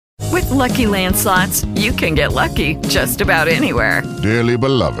Lucky Land Slots, you can get lucky just about anywhere. Dearly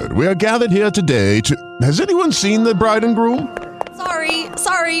beloved, we are gathered here today to... Has anyone seen the bride and groom?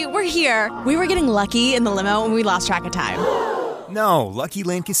 Sorry, we're here. We were getting lucky in the limo and we lost track of time. No, Lucky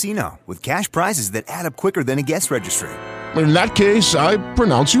Land Casino, with cash prizes that add up quicker than a guest registry. In that case, I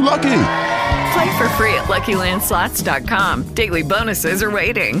pronounce you lucky. Play for free at LuckyLandSlots.com. Daily bonuses are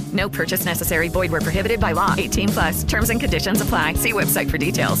waiting. No purchase necessary. Void where prohibited by law. 18+. Terms and conditions apply. See website for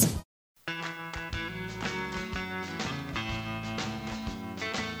details.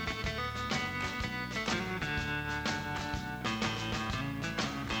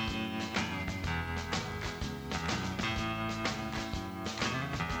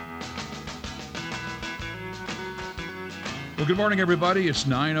 Well, good morning, everybody. It's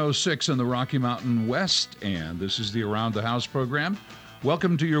 9:06 in the Rocky Mountain West, and this is the Around the House program.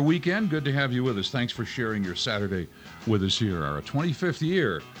 Welcome to your weekend. Good to have you with us. Thanks for sharing your Saturday with us here. Our 25th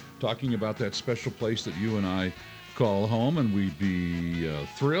year, talking about that special place that you and I call home, and we'd be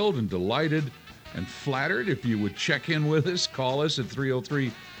thrilled and delighted and flattered if you would check in with us. Call us at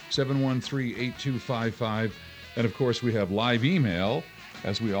 303-713-8255. And, of course, we have live email,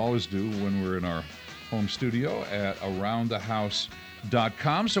 as we always do when we're in our home studio at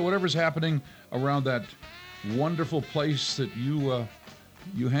aroundthehouse.com. So whatever's happening around that wonderful place that you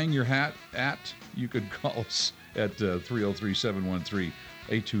hang your hat at, you could call us at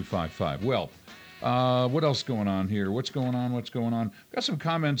 303-713-8255. Well, what else going on here? What's going on? Got some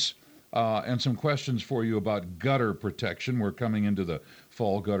comments and some questions for you about gutter protection. We're coming into the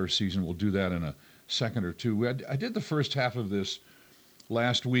fall gutter season. We'll do that in a second or two. I did the first half of this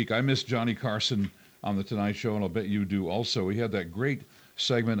last week. I missed Johnny Carson on the Tonight Show, and I'll bet you do also. He had that great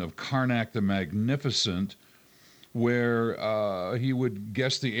segment of Karnak the Magnificent, where he would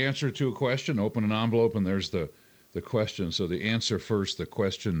guess the answer to a question, open an envelope, and there's the question. So the answer first, the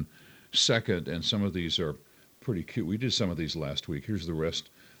question second, and some of these are pretty cute. We did some of these last week. Here's the rest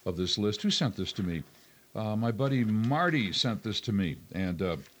of this list. Who sent this to me? My buddy Marty sent this to me. And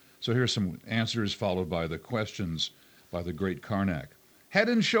so here's some answers followed by the questions by the great Karnak. Head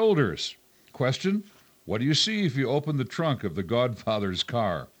and Shoulders. Question, what do you see if you open the trunk of the Godfather's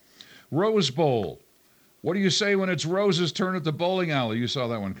car? Rose Bowl. What do you say when it's Rose's turn at the bowling alley? You saw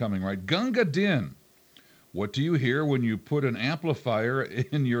that one coming, right? Gunga Din. What do you hear when you put an amplifier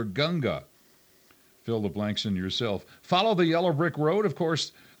in your Gunga? Fill the blanks in yourself. Follow the yellow brick road. Of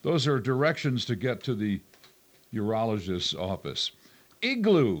course, those are directions to get to the urologist's office.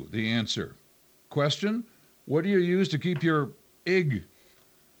 Igloo, the answer. Question, what do you use to keep your ig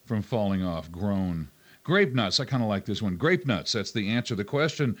from falling off? Groan. Grape nuts. I kind of like this one. Grape nuts. That's the answer. The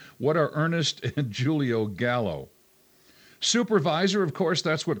question, what are Ernest and Julio Gallo? Supervisor, of course,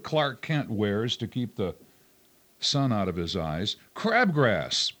 that's what Clark Kent wears to keep the sun out of his eyes.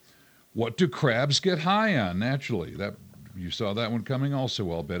 Crabgrass. What do crabs get high on? Naturally. You saw that one coming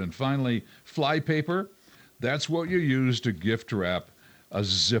also, I'll bet. And finally, flypaper. That's what you use to gift wrap a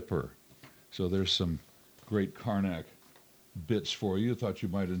zipper. So there's some great Karnak bits for you. Thought you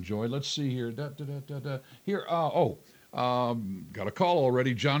might enjoy. Let's see here. Here. Got a call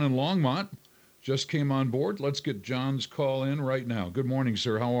already. John in Longmont just came on board. Let's get John's call in right now. Good morning,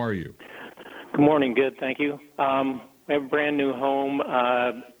 sir. How are you? Good morning. Good, thank you. We have a brand new home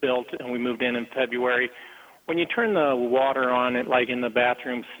built, and we moved in February. When you turn the water on, it like in the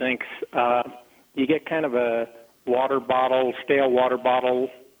bathroom sinks, you get kind of a stale water bottle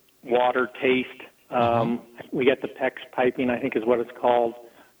water taste. We get the PEX piping, I think is what it's called,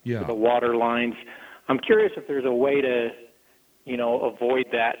 for the water lines. I'm curious if there's a way to, avoid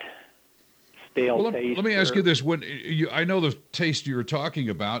that stale taste. Let me ask you this. I know the taste you're talking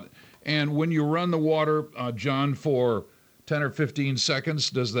about, and when you run the water, John, for 10 or 15 seconds,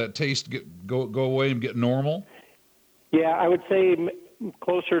 does that taste go away and get normal? Yeah, I would say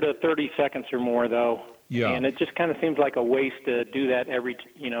closer to 30 seconds or more, though. Yeah. And it just kind of seems like a waste to do that every,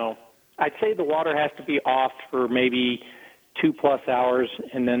 I'd say the water has to be off for maybe 2+ hours,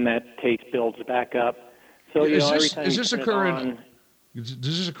 and then that taste builds back up. So every time does this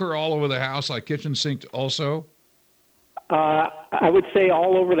occur all over the house, like kitchen sink also? I would say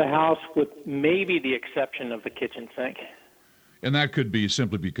all over the house, with maybe the exception of the kitchen sink. And that could be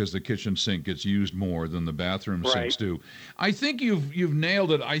simply because the kitchen sink gets used more than the bathroom sinks do. I think you've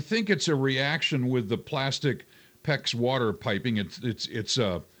nailed it. I think it's a reaction with the plastic PEX water piping. It's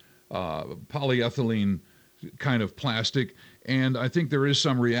polyethylene kind of plastic, and I think there is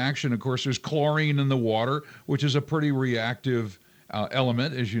some reaction. Of course, there's chlorine in the water, which is a pretty reactive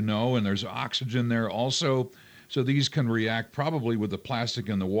element, as you know, and there's oxygen there also. So these can react probably with the plastic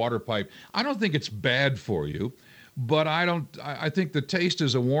in the water pipe. I don't think it's bad for you, but I think the taste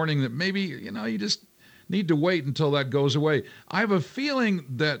is a warning that maybe, you just need to wait until that goes away. I have a feeling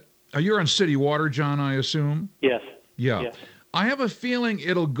that you're on city water, John, I assume? Yes. Yeah. Yes. I have a feeling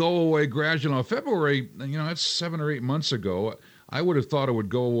it'll go away gradually. Now, February, that's 7 or 8 months ago. I would have thought it would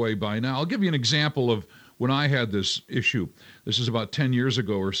go away by now. I'll give you an example of when I had this issue. This is about 10 years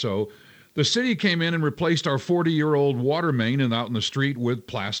ago or so. The city came in and replaced our 40-year-old water main and out in the street with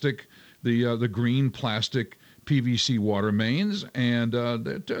plastic, the green plastic PVC water mains, and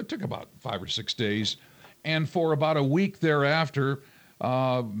it took about 5 or 6 days. And for about a week thereafter,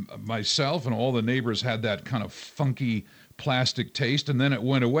 myself and all the neighbors had that kind of funky plastic taste, and then it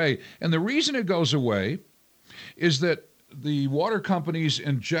went away. And the reason it goes away is that the water companies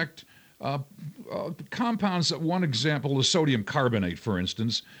inject compounds. One example is sodium carbonate, for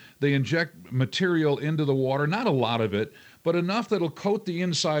instance. They inject material into the water, not a lot of it, but enough that'll coat the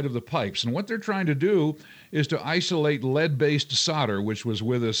inside of the pipes. And what they're trying to do is to isolate lead-based solder, which was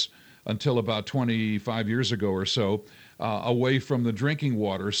with us until about 25 years ago or so, away from the drinking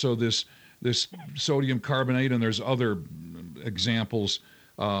water. So this sodium carbonate, and there's other examples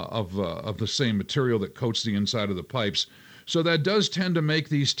of the same material that coats the inside of the pipes. So that does tend to make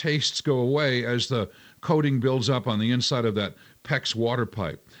these tastes go away as the coating builds up on the inside of that PEX water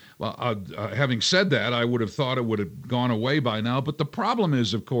pipe. Well, having said that, I would have thought it would have gone away by now. But the problem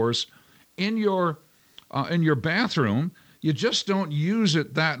is, of course, in your bathroom, you just don't use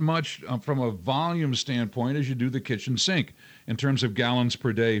it that much from a volume standpoint as you do the kitchen sink in terms of gallons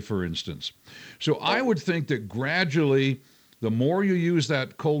per day, for instance. So I would think that gradually, the more you use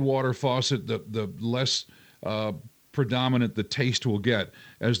that cold water faucet, the less predominant the taste will get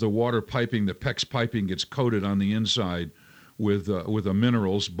as the water piping, the PEX piping, gets coated on the inside with the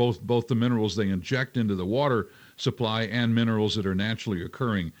minerals, both the minerals they inject into the water supply and minerals that are naturally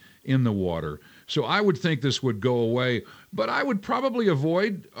occurring in the water. So I would think this would go away, but I would probably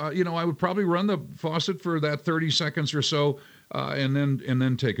avoid, I would probably run the faucet for that 30 seconds or so and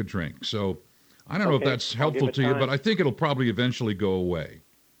then take a drink. So I don't know if that's helpful to you, but I think it'll probably eventually go away.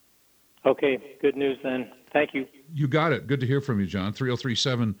 Okay, good news then. Thank you. You got it. Good to hear from you, John.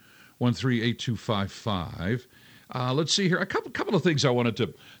 303-713-8255. Let's see here. A couple of things I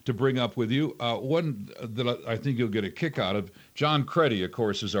wanted to bring up with you. One that I think you'll get a kick out of. John Creddy, of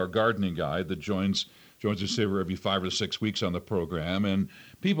course, is our gardening guy that joins us every 5 or 6 weeks on the program. And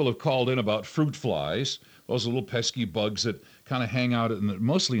people have called in about fruit flies, those little pesky bugs that kind of hang out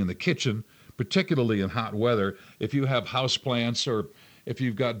mostly in the kitchen, particularly in hot weather. If you have houseplants or if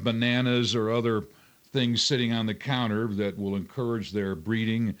you've got bananas or other things sitting on the counter that will encourage their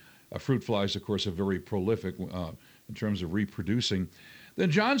breeding. Fruit flies, of course, are very prolific in terms of reproducing.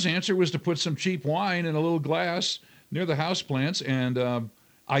 Then John's answer was to put some cheap wine in a little glass near the houseplants, and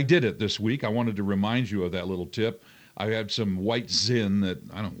I did it this week. I wanted to remind you of that little tip. I had some white zin that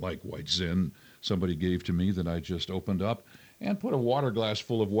I don't like white zin. Somebody gave to me that I just opened up and put a water glass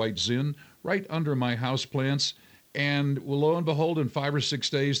full of white zin right under my houseplants. And lo and behold, in 5 or 6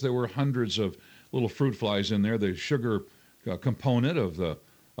 days, there were hundreds of little fruit flies in there. The sugar component of the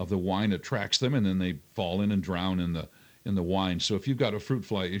wine attracts them, and then they fall in and drown in the wine. So if you've got a fruit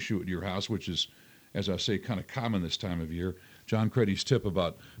fly issue at your house, which is, as I say, kind of common this time of year, John Creddy's tip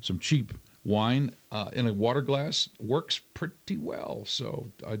about some cheap wine in a water glass works pretty well.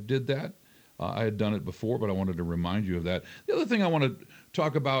 So I did that. I had done it before, but I wanted to remind you of that. The other thing I want to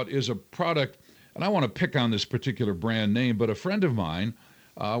talk about is a product, and I want to pick on this particular brand name, but a friend of mine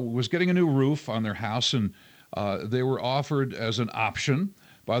was getting a new roof on their house, and they were offered as an option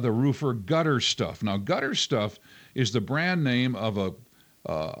by the roofer Gutter Stuff. Now, Gutter Stuff is the brand name of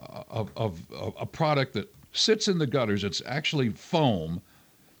a product that sits in the gutters. It's actually foam,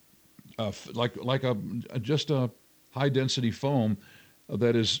 like just a high-density foam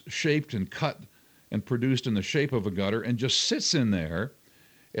that is shaped and cut and produced in the shape of a gutter and just sits in there,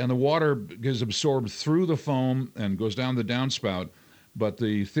 and the water is absorbed through the foam and goes down the downspout. But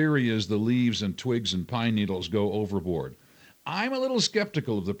the theory is the leaves and twigs and pine needles go overboard. I'm a little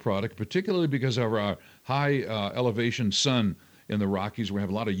skeptical of the product, particularly because of our high elevation sun in the Rockies. We have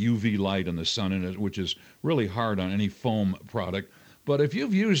a lot of UV light in the sun, which is really hard on any foam product. But if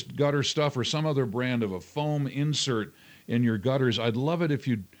you've used Gutter Stuff or some other brand of a foam insert in your gutters, I'd love it if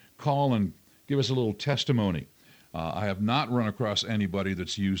you'd call and give us a little testimony. I have not run across anybody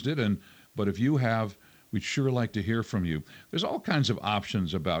that's used it, but if you have, we'd sure like to hear from you. There's all kinds of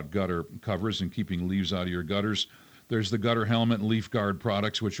options about gutter covers and keeping leaves out of your gutters. There's the Gutter Helmet and Leaf Guard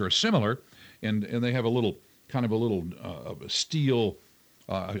products, which are similar, and they have a little steel.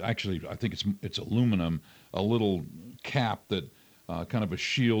 Actually, I think it's aluminum. A little cap that kind of a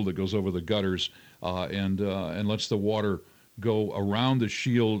shield that goes over the gutters and lets the water go around the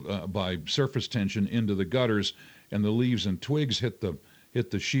shield by surface tension into the gutters, and the leaves and twigs hit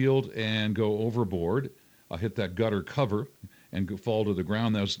the shield and go overboard, hit that gutter cover, and fall to the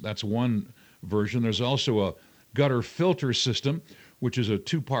ground. That's one version. There's also a gutter filter system, which is a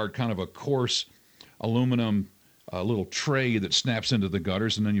two-part kind of a coarse aluminum little tray that snaps into the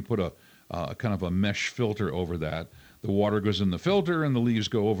gutters, and then you put a kind of a mesh filter over that. The water goes in the filter and the leaves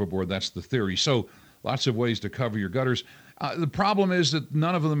go overboard. That's the theory. So lots of ways to cover your gutters. The problem is that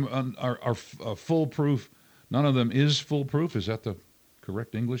none of them are foolproof. None of them is foolproof. Is that the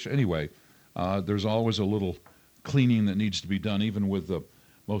correct English? Anyway, there's always a little cleaning that needs to be done, even with the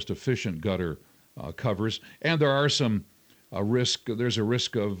most efficient gutter covers. And there are some there's a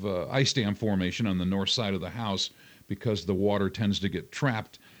risk of ice dam formation on the north side of the house because the water tends to get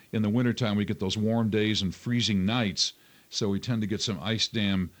trapped. In the wintertime, we get those warm days and freezing nights, so we tend to get some ice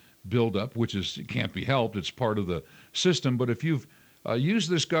dam buildup, which can't be helped. It's part of the system. But if you've used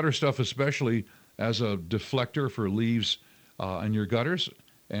this gutter stuff especially as a deflector for leaves in your gutters,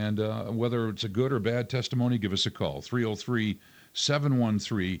 and whether it's a good or bad testimony, give us a call,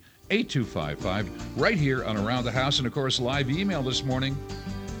 303-713-8255, right here on Around the House, and of course live email this morning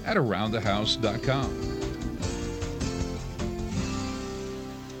at aroundthehouse.com.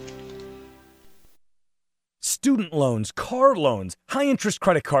 Student loans, car loans, high-interest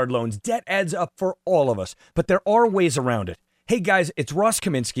credit card loans, debt adds up for all of us, but there are ways around it. Hey guys, it's Ross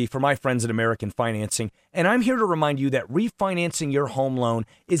Kaminsky for my friends at American Financing, and I'm here to remind you that refinancing your home loan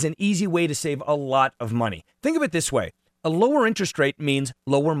is an easy way to save a lot of money. Think of it this way. A lower interest rate means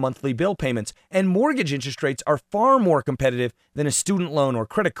lower monthly bill payments, and mortgage interest rates are far more competitive than a student loan or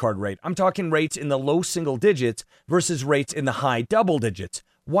credit card rate. I'm talking rates in the low single digits versus rates in the high double digits.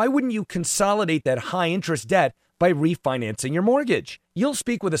 Why wouldn't you consolidate that high-interest debt by refinancing your mortgage? You'll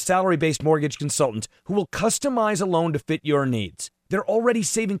speak with a salary-based mortgage consultant who will customize a loan to fit your needs. They're already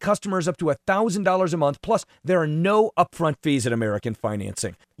saving customers up to $1,000 a month, plus there are no upfront fees at American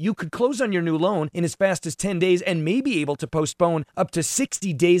Financing. You could close on your new loan in as fast as 10 days and may be able to postpone up to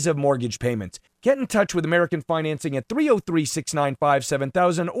 60 days of mortgage payments. Get in touch with American Financing at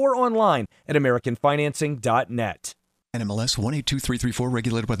 303-695-7000 or online at americanfinancing.net. NMLS 182334,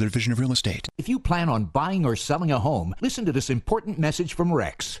 regulated by the Division of Real Estate. If you plan on buying or selling a home, listen to this important message from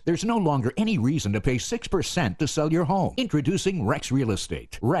Rex. There's no longer any reason to pay 6% to sell your home. Introducing Rex Real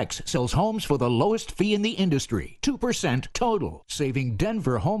Estate. Rex sells homes for the lowest fee in the industry, 2% total, saving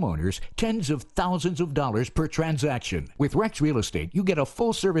Denver homeowners tens of thousands of dollars per transaction. With Rex Real Estate, you get a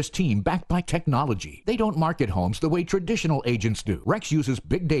full-service team backed by technology. They don't market homes the way traditional agents do. Rex uses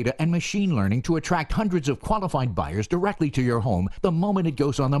big data and machine learning to attract hundreds of qualified buyers directly to your home the moment it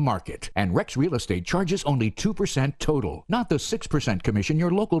goes on the market. And Rex Real Estate charges only 2% total, not the 6% commission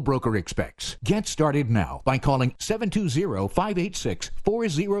your local broker expects. Get started now by calling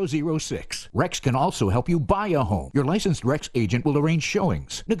 720-586-4006. Rex can also help you buy a home. Your licensed Rex agent will arrange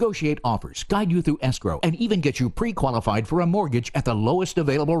showings, negotiate offers, guide you through escrow, and even get you pre-qualified for a mortgage at the lowest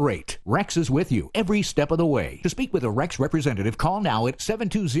available rate. Rex is with you every step of the way. To speak with a Rex representative, call now at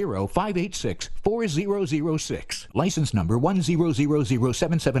 720-586-4006. License number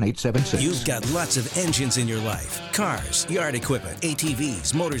 100077876. You've got lots of engines in your life. Cars, yard equipment,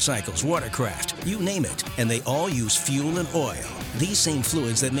 ATVs, motorcycles, watercraft, you name it. And they all use fuel and oil. These same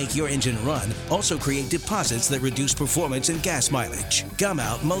fluids that make your engine run also create deposits that reduce performance and gas mileage. Gum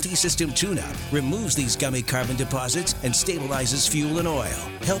Out Multi-System Tune-Up removes these gummy carbon deposits and stabilizes fuel and oil,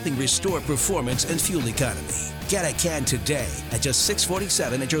 helping restore performance and fuel economy. Get a can today at just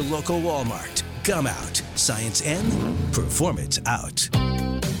 $6.47 at your local Walmart. Gum Out. Science in, performance out.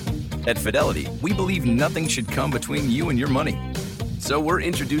 At Fidelity, we believe nothing should come between you and your money. So we're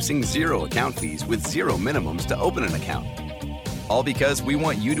introducing zero account fees with zero minimums to open an account. All because we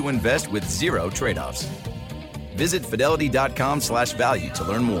want you to invest with zero trade-offs. Visit fidelity.com/value to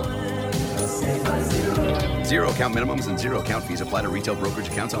learn more. Zero account minimums and zero account fees apply to retail brokerage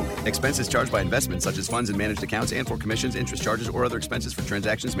accounts only. Expenses charged by investments such as funds and managed accounts and for commissions, interest charges, or other expenses for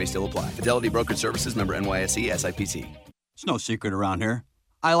transactions may still apply. Fidelity Brokerage Services, member NYSE, SIPC. It's no secret around here.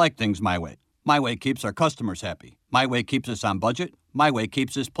 I like things my way. My way keeps our customers happy. My way keeps us on budget. My way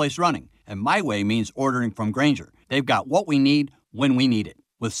keeps this place running. And my way means ordering from Grainger. They've got what we need when we need it.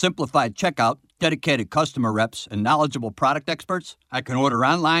 With simplified checkout, dedicated customer reps, and knowledgeable product experts, I can order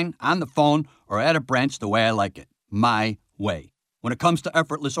online, on the phone, or at a branch the way I like it. My way. When it comes to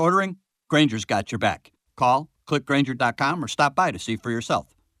effortless ordering, Grainger's got your back. Call, click Grainger.com, or stop by to see for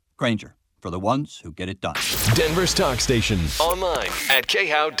yourself. Grainger, for the ones who get it done. Denver's talk station. Online at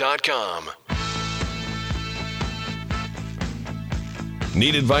khow.com.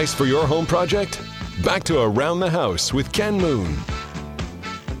 Need advice for your home project? Back to Around the House with Ken Moon.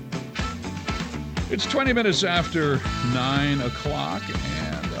 It's 20 minutes after 9 o'clock,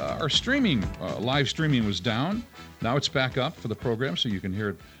 and our streaming, live streaming was down. Now it's back up for the program, so you can hear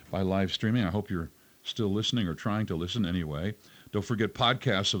it by live streaming. I hope you're still listening or trying to listen anyway. Don't forget,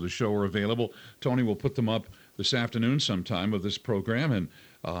 podcasts of the show are available. Tony will put them up this afternoon sometime of this program, and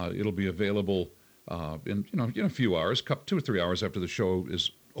it'll be available in a few hours, 2 or 3 hours after the show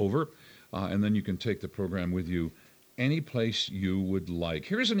is over, and then you can take the program with you any place you would like.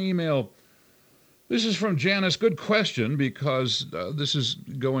 Here's an email. This is from Janice. Good question, because this is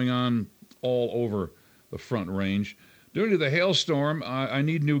going on all over the Front Range. Due to the hailstorm, I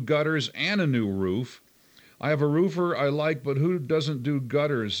need new gutters and a new roof. I have a roofer I like, but who doesn't do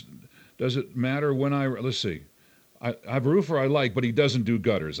gutters? Does it matter when let's see. I have a roofer I like, but he doesn't do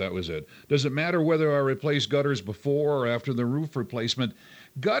gutters. That was it. Does it matter whether I replace gutters before or after the roof replacement?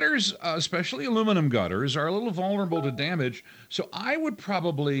 Gutters, especially aluminum gutters, are a little vulnerable to damage, so I would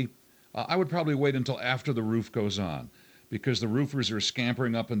probably wait until after the roof goes on, because the roofers are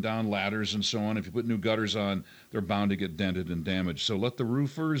scampering up and down ladders and so on. If you put new gutters on, they're bound to get dented and damaged. So let the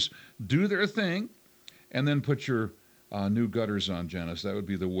roofers do their thing, and then put your new gutters on, Janice. That would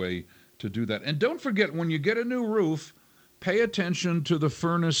be the way to do that. And don't forget, when you get a new roof, pay attention to the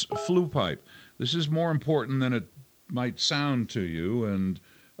furnace flue pipe. This is more important than it might sound to you, and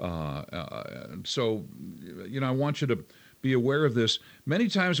so I want you to be aware of this. Many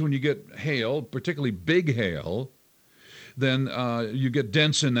times when you get hail, particularly big hail, then you get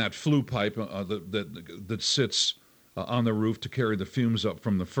dents in that flue pipe that sits on the roof to carry the fumes up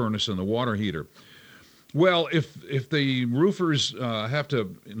from the furnace and the water heater. Well, if the roofers have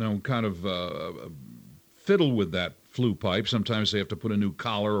to fiddle with that flue pipe, sometimes they have to put a new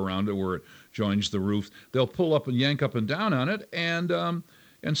collar around it where it joins the roof. They'll pull up and yank up and down on it,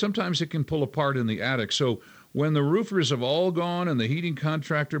 and sometimes it can pull apart in the attic. So when the roofers have all gone and the heating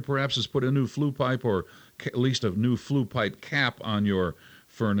contractor perhaps has put a new flue pipe, or at least a new flue pipe cap on your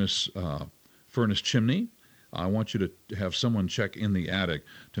furnace chimney, I want you to have someone check in the attic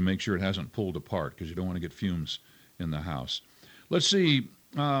to make sure it hasn't pulled apart, because you don't want to get fumes in the house. Let's see.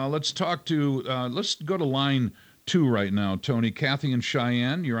 Let's go to line 2 right now, Tony. Kathy and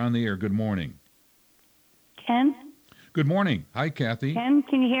Cheyenne, you're on the air. Good morning. Ken? Good morning. Hi, Kathy. Ken,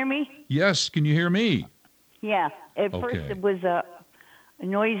 can you hear me? Yes. Can you hear me? Yeah. At first it was a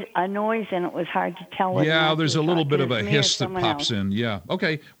noise, and it was hard to tell. Yeah, there's a little bit of a hiss that pops in. Yeah.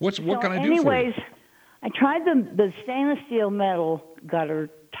 Okay. What can I do for you? I tried the stainless steel metal gutter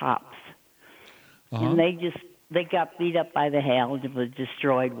tops, and they got beat up by the hail. It was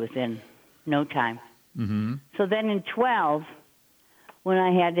destroyed within no time. Mm-hmm. So then in 12, when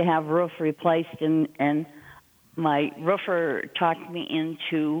I had to have roof replaced, and my roofer talked me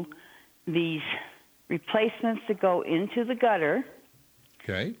into these replacements that go into the gutter.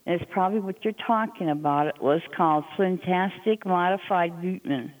 Okay. And it's probably what you're talking about. It was called Flintastic Modified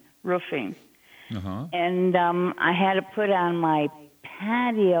Buteman Roofing. Uh-huh. And I had it put on my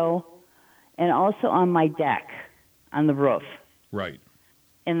patio and also on my deck on the roof. Right.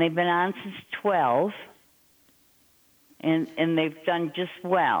 And they've been on since 12, and they've done just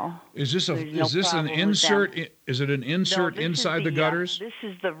well. Is this an insert? Is it an insert inside the gutters? This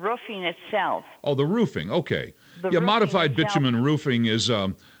is the roofing itself. Oh, the roofing. Okay. Modified bitumen roofing is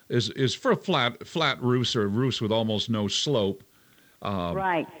for flat roofs or roofs with almost no slope.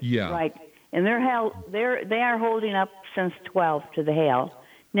 Right. Yeah. Right. And they are holding up since 12 to the hail.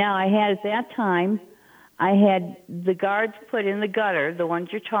 Now, at that time, I had the guards put in the gutter, the ones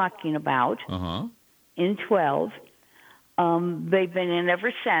you're talking about, in 12. They've been in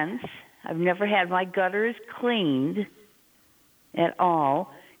ever since. I've never had my gutters cleaned at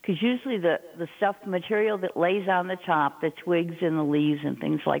all, because usually the material that lays on the top, the twigs and the leaves and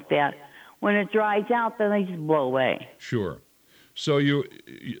things like that, when it dries out, then they just blow away. Sure. So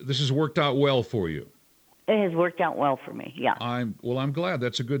this has worked out well for you. It has worked out well for me, yeah. I'm glad.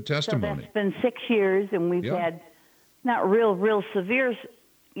 That's a good testimony. So that's been 6 years, and we've had not real severe,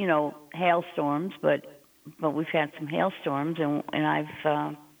 hailstorms, but we've had some hailstorms, and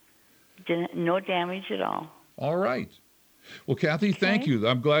I've no damage at all. All right. Well, Kathy, thank you.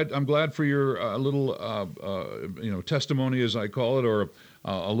 I'm glad for your little testimony, as I call it, or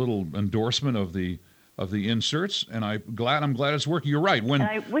a little endorsement of the inserts, and I'm glad it's working. You're right. When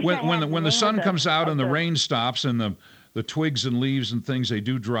the sun comes out and the rain stops and the twigs and leaves and things, they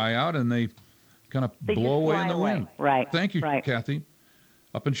do dry out and they kind of blow away in the wind. Right. Thank you, Kathy.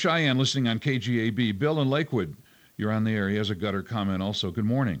 Up in Cheyenne, listening on KGAB. Bill in Lakewood, you're on the air. He has a gutter comment also. Good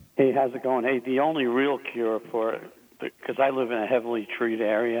morning. Hey, how's it going? Hey, the only real cure for because I live in a heavily treated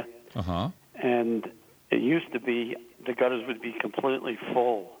area, and it used to be the gutters would be completely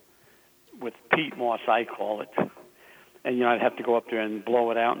full with peat moss, I call it. And, I'd have to go up there and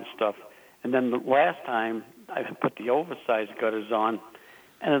blow it out and stuff. And then the last time, I put the oversized gutters on,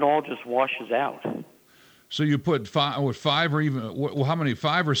 and it all just washes out. So you put five or even, how many,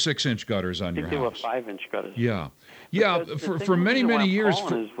 5 or 6 inch gutters on your house? They were 5-inch gutters. Yeah. Yeah, for many, many years.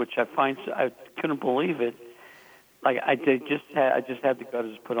 Which I find, I couldn't believe it. Like, I just had the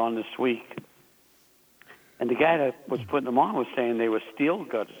gutters put on this week. And the guy that was putting them on was saying they were steel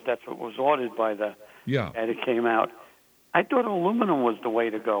gutters. That's what was ordered by the guy that came out. I thought aluminum was the way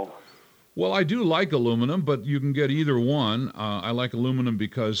to go. Well, I do like aluminum, but you can get either one. I like aluminum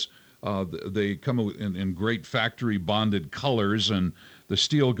because they come in great factory bonded colors, and the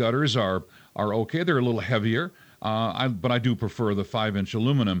steel gutters are okay. They're a little heavier, but I do prefer the 5-inch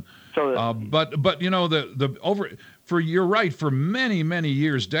aluminum. So, but you're right. For many, many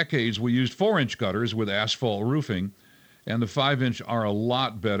years, decades, we used 4-inch gutters with asphalt roofing, and the 5-inch are a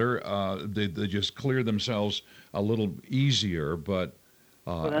lot better. They just clear themselves a little easier, but.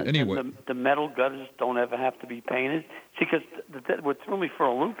 Anyway, the metal gutters don't ever have to be painted. See, because what threw me for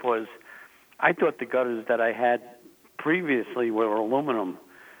a loop was I thought the gutters that I had previously were aluminum.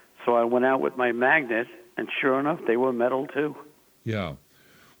 So I went out with my magnet, and sure enough, they were metal too. Yeah.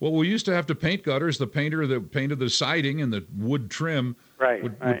 Well, we used to have to paint gutters. The painter that painted the siding and the wood trim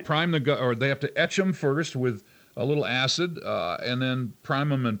would prime the gutter, or they have to etch them first with a little acid, and then prime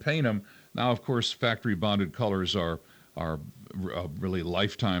them and paint them. Now, of course, factory bonded colors are really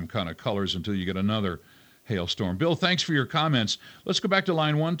lifetime kind of colors until you get another hailstorm. Bill, thanks for your comments. Let's go back to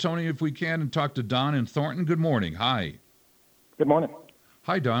line 1, Tony, if we can, and talk to Don in Thornton. Good morning. Hi. Good morning.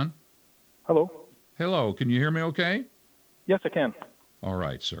 Hi, Don. Hello. Hello. Can you hear me okay? Yes, I can. All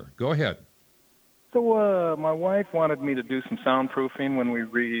right, sir. Go ahead. So my wife wanted me to do some soundproofing when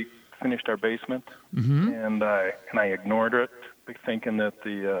we finished our basement, and I ignored it, thinking that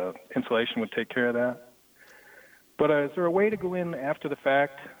the insulation would take care of that. But is there a way to go in after the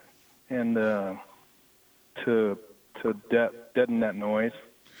fact and to deaden that noise?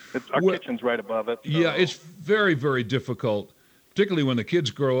 Our kitchen's right above it. So. Yeah, it's very, very difficult, particularly when the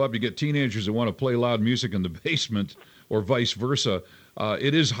kids grow up. You get teenagers that want to play loud music in the basement, or vice versa.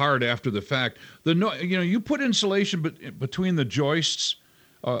 It is hard after the fact. You put insulation between the joists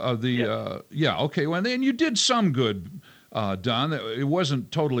of the. Okay. Well, then you did some good, Don. It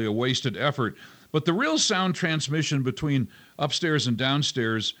wasn't totally a wasted effort. But the real sound transmission between upstairs and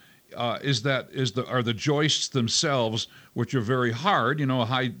downstairs are the joists themselves, which are very hard.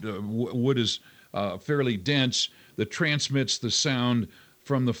 Wood is fairly dense that transmits the sound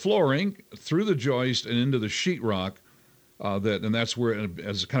from the flooring through the joist and into the sheetrock. And that's where it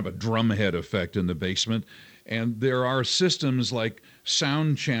has kind of a drumhead effect in the basement. And there are systems like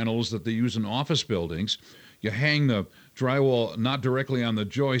sound channels that they use in office buildings. You hang the drywall not directly on the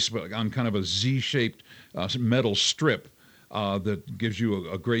joist, but on kind of a Z-shaped metal strip that gives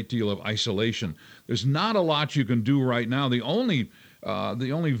you a great deal of isolation. There's not a lot you can do right now. The only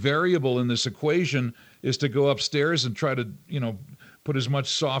variable in this equation is to go upstairs and try to put as much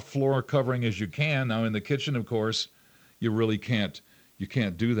soft floor covering as you can. Now in the kitchen, of course, you really can't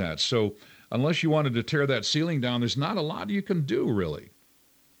do that. So unless you wanted to tear that ceiling down, there's not a lot you can do really.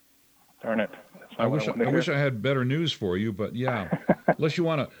 Darn it. I wish I had better news for you, but yeah, unless you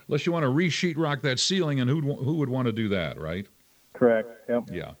want to re-sheetrock that ceiling, and who would want to do that, right? Correct. Yep.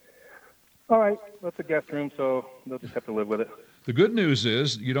 Yeah. All right, that's a guest room, so they'll just have to live with it. The good news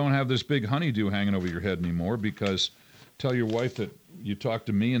is you don't have this big honeydew hanging over your head anymore, because tell your wife that you talked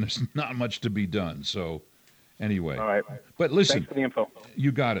to me and there's not much to be done. So anyway. All right. But listen. Thanks for the info.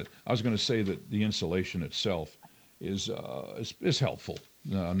 You got it. I was going to say that the insulation itself is helpful,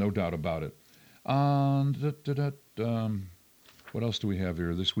 no doubt about it. What else do we have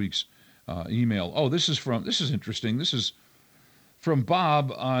here? This week's email. Oh, this is interesting. This is from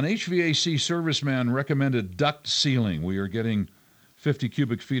Bob. An HVAC serviceman recommended duct sealing. We are getting 50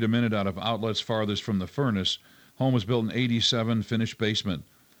 cubic feet a minute out of outlets farthest from the furnace. Home was built in 87, finished basement.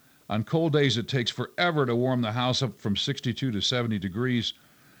 On cold days, it takes forever to warm the house up from 62 to 70 degrees.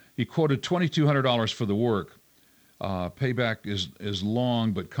 He quoted $2,200 for the work. Payback is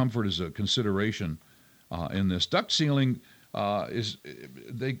long, but comfort is a consideration in this. Duct sealing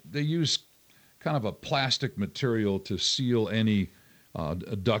they use kind of a plastic material to seal any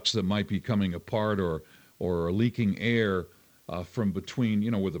ducts that might be coming apart or leaking air from between,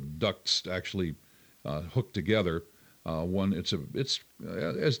 where the ducts actually hooked together. It's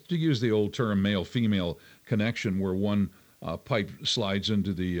as to use the old term male-female connection, where one pipe slides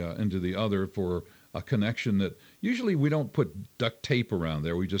into the other for a connection that Usually we don't put duct tape around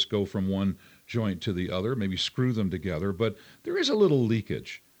there. We just go from one joint to the other, maybe screw them together. But there is a little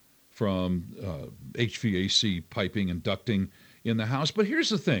leakage from HVAC piping and ducting in the house. But here's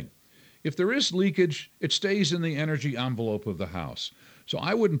the thing. If there is leakage, it stays in the energy envelope of the house. So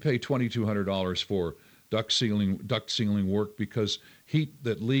I wouldn't pay $2,200 for duct sealing work, because heat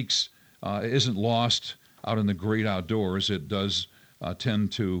that leaks isn't lost out in the great outdoors. It does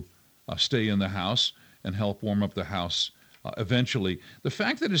tend to stay in the house and help warm up the house eventually. The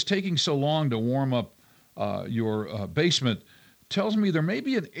fact that it's taking so long to warm up your basement tells me there may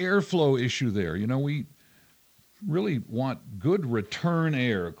be an airflow issue there. You know, we really want good return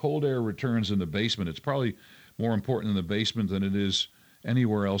air, cold air returns in the basement. It's probably more important in the basement than it is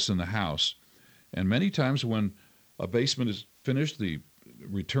anywhere else in the house. And many times when a basement is finished, the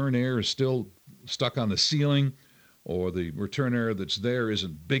return air is still stuck on the ceiling, or the return air that's there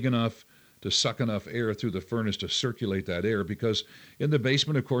isn't big enough to suck enough air through the furnace to circulate that air, because in the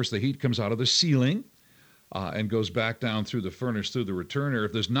basement, of course, the heat comes out of the ceiling and goes back down through the furnace through the return air.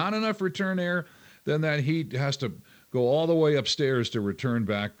 If there's not enough return air, then that heat has to go all the way upstairs to return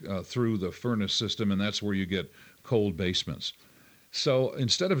back through the furnace system, and that's where you get cold basements. So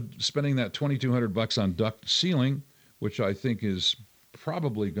instead of spending that $2,200 on duct sealing, which I think is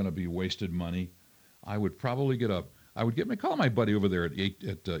probably going to be wasted money, I would probably call my buddy over there at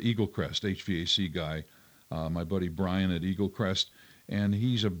Eaglecrest, HVAC guy, my buddy Brian at Eaglecrest, and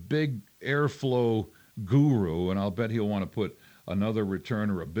he's a big airflow guru, and I'll bet he'll want to put another return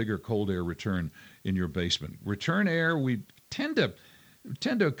or a bigger cold air return in your basement. Return air, we tend to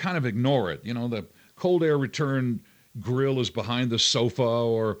kind of ignore it. You know, the cold air return grill is behind the sofa,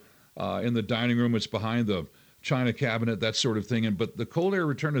 or in the dining room it's behind the china cabinet, that sort of thing. But the cold air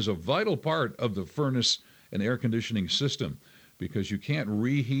return is a vital part of the furnace and air conditioning system, because you can't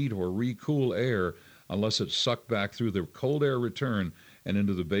reheat or recool air unless it's sucked back through the cold air return and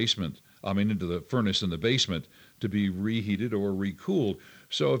into the furnace in the basement to be reheated or recooled.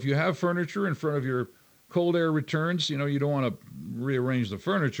 So if you have furniture in front of your cold air returns, you know, you don't want to rearrange the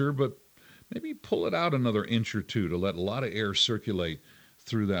furniture, but maybe pull it out another inch or two to let a lot of air circulate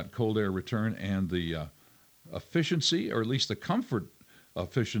through that cold air return, and the efficiency, or at least the comfort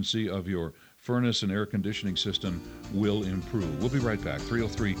efficiency of your furnace and air conditioning system will improve. We'll be right back.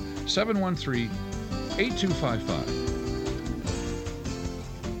 303-713-8255.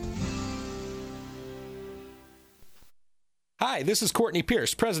 Hi, this is Courtney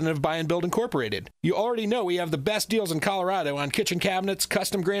Pierce, president of Buy and Build Incorporated. You already know we have the best deals in Colorado on kitchen cabinets,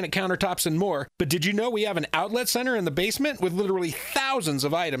 custom granite countertops, and more. But did you know we have an outlet center in the basement with literally thousands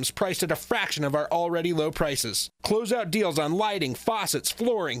of items priced at a fraction of our already low prices? Closeout deals on lighting, faucets,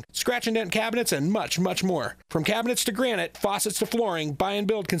 flooring, scratch and dent cabinets, and much, much more. From cabinets to granite, faucets to flooring, Buy and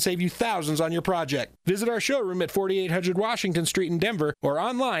Build can save you thousands on your project. Visit our showroom at 4800 Washington Street in Denver, or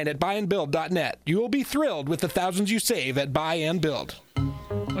online at buyandbuild.net. You will be thrilled with the thousands you save at Buy and Build.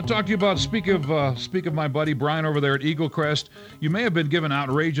 I'll talk to you about, speak of my buddy Brian over there at Eaglecrest. You may have been given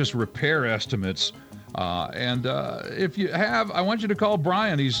outrageous repair estimates, and if you have, I want you to call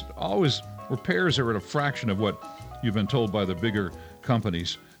Brian. He's always, repairs are at a fraction of what you've been told by the bigger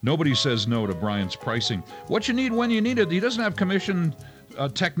companies. Nobody says no to Brian's pricing. What you need when you need it. He doesn't have commission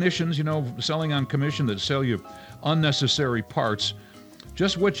technicians, you know, selling on commission that sell you unnecessary parts.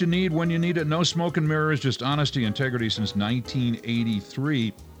 Just what you need when you need it. No smoke and mirrors, just honesty, integrity since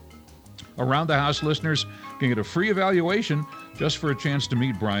 1983. Around the House listeners can get a free evaluation just for a chance to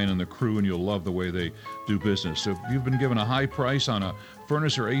meet Brian and the crew, and you'll love the way they do business. So if you've been given a high price on a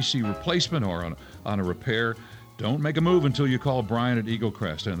furnace or AC replacement or on a repair, don't make a move until you call Brian at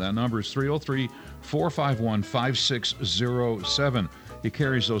Eaglecrest. And that number is 303-451-5607. He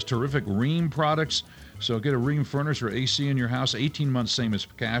carries those terrific Rheem products. So get a Rheem furnace or AC in your house, 18 months, same as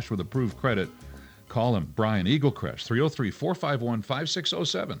cash with approved credit. Call him, Brian Eaglecrest,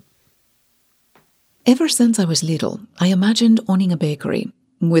 303-451-5607. Ever since I was little, I imagined owning a bakery.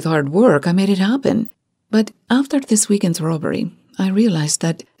 With hard work, I made it happen. But after this weekend's robbery, I realized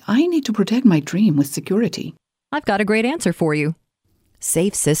that I need to protect my dream with security. I've got a great answer for you.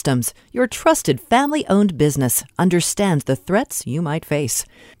 Safe Systems, your trusted family-owned business, understands the threats you might face.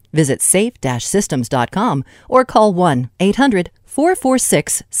 Visit safe-systems.com or call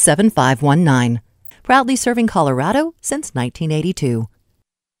 1-800-446-7519. Proudly serving Colorado since 1982.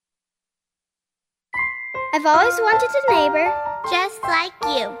 I've always wanted a neighbor just like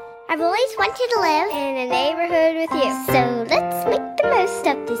you. I've always wanted to live in a neighborhood with you. So let's make the most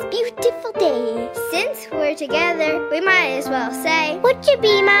of this beautiful day. Since we're together, we might as well say, would you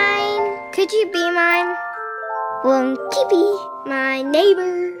be mine? Could you be mine? Won't you be my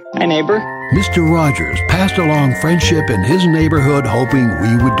neighbor? Hi, neighbor. Mr. Rogers passed along friendship in his neighborhood, hoping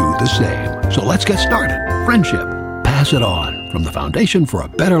we would do the same. So let's get started. Friendship. Pass it on. From the Foundation for a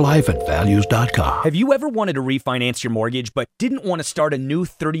Better Life at Values.com. Have you ever wanted to refinance your mortgage but didn't want to start a new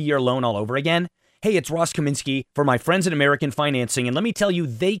 30-year loan all over again? Hey, it's Ross Kaminsky for my friends at American Financing, and let me tell you,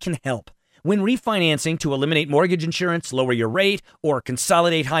 they can help. When refinancing to eliminate mortgage insurance, lower your rate, or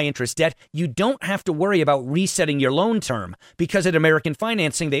consolidate high-interest debt, you don't have to worry about resetting your loan term. Because at American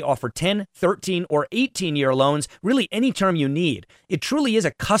Financing, they offer 10, 13, or 18-year loans, really any term you need. It truly is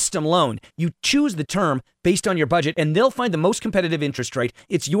a custom loan. You choose the term based on your budget, and they'll find the most competitive interest rate.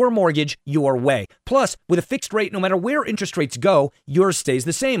 It's your mortgage, your way. Plus, with a fixed rate, no matter where interest rates go, yours stays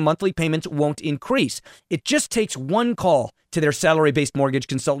the same. Monthly payments won't increase. It just takes one call to their salary-based mortgage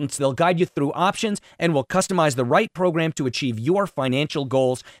consultants. They'll guide you through options and will customize the right program to achieve your financial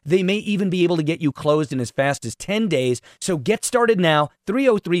goals. They may even be able to get you closed in as fast as 10 days. So get started now,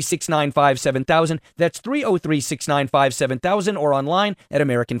 303-695-7000. That's 303-695-7000 or online at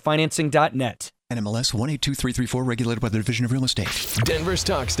AmericanFinancing.net. NMLS 182334, regulated by the Division of Real Estate. Denver's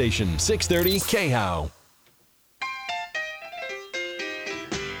talk station, 630 KHOW.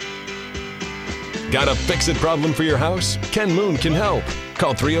 Got a fix-it problem for your house? Ken Moon can help.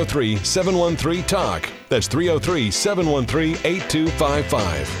 Call 303-713-TALK. That's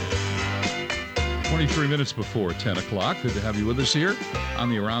 303-713-8255. 23 minutes before 10 o'clock. Good to have you with us here on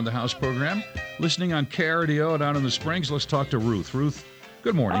the Around the House program. Listening on KRDO down in the Springs. Let's talk to Ruth. Ruth,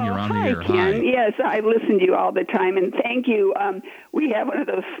 good morning. You're on the air. Ken. Hi. Yes, I listen to you all the time, and thank you. We have one of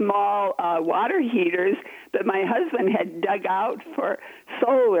those small water heaters that my husband had dug out for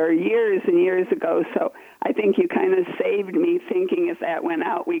solar years and years ago, so I think you kind of saved me thinking if that went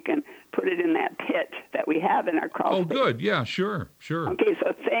out, we can put it in that pit that we have in our crawl space. Oh, good. Yeah, sure. Okay,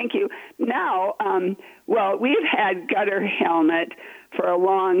 so thank you. Now, well, we've had gutter helmet for a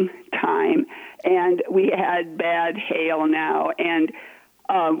long time, and we had bad hail now, and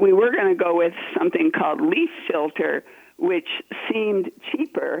we were going to go with something called leaf filter, which seemed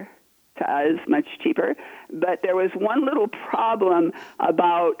cheaper to us, much cheaper. But there was one little problem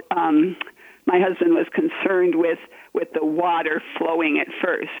about my husband was concerned with the water flowing at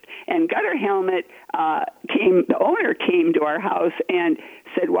first. And Gutter Helmet the owner came to our house and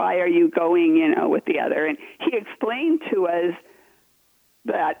said, "Why are you going, with the other?" And he explained to us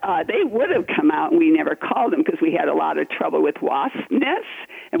that they would have come out, and we never called them because we had a lot of trouble with wasp nests.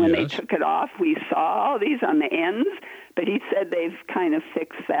 And when they took it off, we saw all these on the ends. But he said they've kind of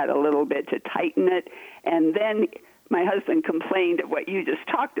fixed that a little bit to tighten it. And then my husband complained of what you just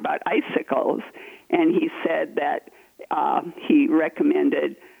talked about, icicles. And he said that he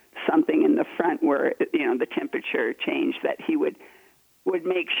recommended something in the front where, the temperature changed, that he would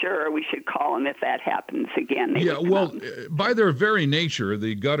make sure we should call them if that happens again. By their very nature,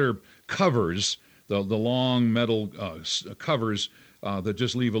 the gutter covers, the long metal covers that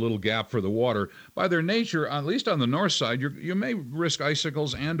just leave a little gap for the water, by their nature, at least on the north side, you may risk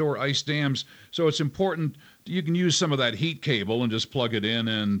icicles and or ice dams. So it's important. You can use some of that heat cable and just plug it in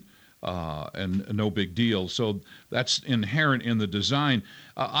and no big deal. So that's inherent in the design.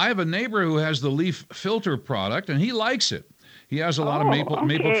 I have a neighbor who has the leaf filter product, and he likes it. He has a lot of maple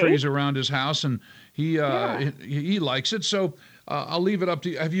trees around his house, and he likes it. So I'll leave it up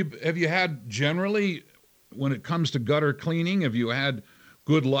to you. Have you had generally, when it comes to gutter cleaning, have you had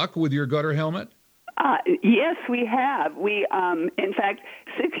good luck with your gutter helmet? Yes, we have. We, in fact,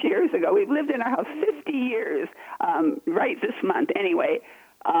 6 years ago, we've lived in our house 50 years, right this month anyway.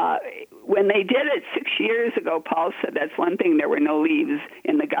 When they did it 6 years ago, Paul said that's one thing, there were no leaves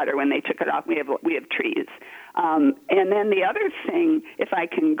in the gutter. When they took it off, we have trees. And then the other thing, if I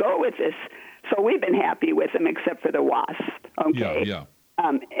can go with this, so we've been happy with them except for the wasp, okay? Yeah.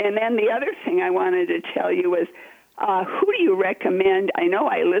 And then the other thing I wanted to tell you was, who do you recommend? I know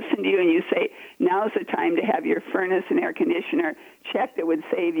I listen to you and you say, now's the time to have your furnace and air conditioner checked. It would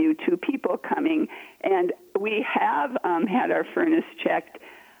save you 2 people coming. And we have had our furnace checked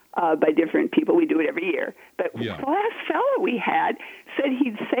by different people. We do it every year. But the last fellow we had said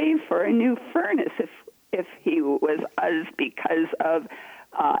he'd save for a new furnace if he was us because of,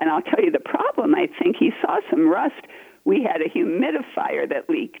 and I'll tell you the problem, I think he saw some rust. We had a humidifier that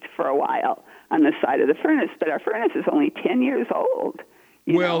leaked for a while on the side of the furnace, but our furnace is only 10 years old.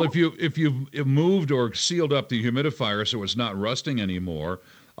 Well, if you've moved or sealed up the humidifier so it's not rusting anymore,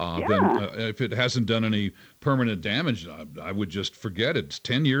 then if it hasn't done any permanent damage, I would just forget it.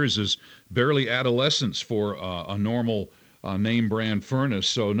 10 years is barely adolescence for a normal name brand furnace.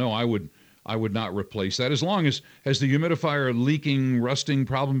 So no, I would not replace that. As long as, has the humidifier leaking, rusting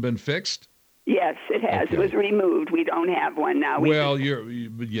problem been fixed? Yes, it has. Okay. It was removed. We don't have one now.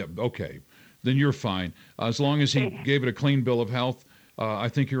 Okay. then you're fine. As long as he gave it a clean bill of health, I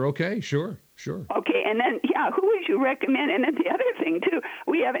think you're okay. Sure. Okay, and then, who would you recommend? And then the other thing, too,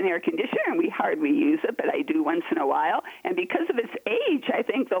 we have an air conditioner, and we hardly use it, but I do once in a while. And because of its age, I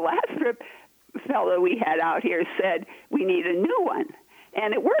think the last fellow we had out here said we need a new one.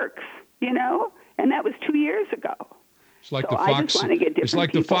 And it works, and that was 2 years ago. It's like so the fox. It's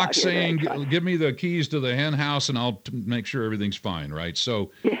like the fox saying, "Give me the keys to the hen house, and I'll make sure everything's fine." Right?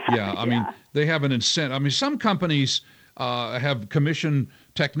 So, I mean, they have an incentive. I mean, some companies have commission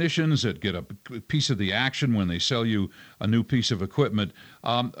technicians that get a piece of the action when they sell you a new piece of equipment.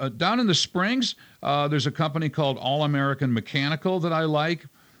 Down in the Springs, there's a company called All American Mechanical that I like.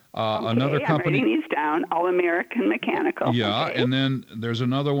 Another company. I'm writing these down. All American Mechanical. Yeah, okay. And then there's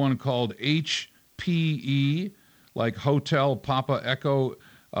another one called HPE, like Hotel Papa Echo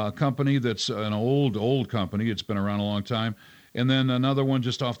company. That's an old company. It's been around a long time. And then another one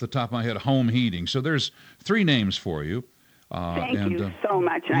just off the top of my head, Home Heating. So there's 3 names for you. Thank you so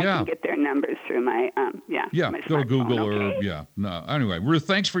much. And I can get their numbers through my, my go to Google okay? No. Anyway, Ruth,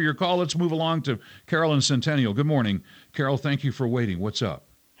 thanks for your call. Let's move along to Carol in Centennial. Good morning. Carol, thank you for waiting. What's up?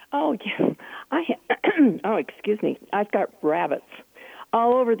 Oh, yeah. Excuse me. I've got rabbits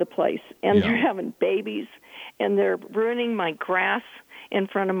all over the place, and they're having babies, and they're ruining my grass in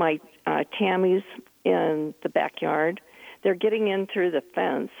front of my Tammys in the backyard. They're getting in through the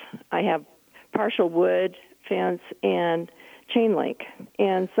fence. I have partial wood fence and chain link,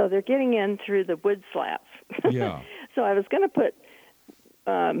 and so they're getting in through the wood slats. Yeah. So I was going to put,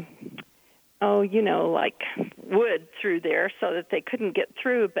 like wood through there so that they couldn't get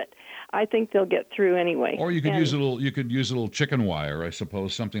through, but I think they'll get through anyway. Or you could use a little chicken wire, I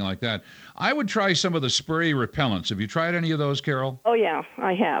suppose, something like that. I would try some of the spray repellents. Have you tried any of those, Carol? Oh yeah,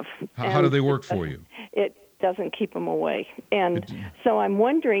 I have. How do they work for you? It doesn't keep them away. And so I'm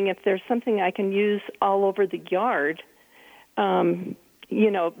wondering if there's something I can use all over the yard,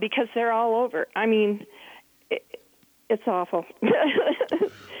 because they're all over. I mean, it's awful.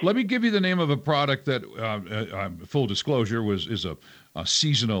 Let me give you the name of a product that, full disclosure, is a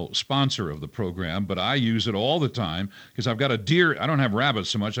seasonal sponsor of the program, but I use it all the time because I've got a deer. I don't have rabbits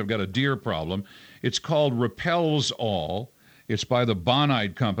so much. I've got a deer problem. It's called Repels All. It's by the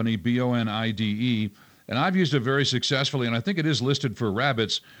Bonide Company, Bonide. And I've used it very successfully, and I think it is listed for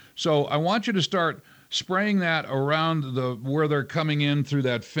rabbits. So I want you to start spraying that around where they're coming in through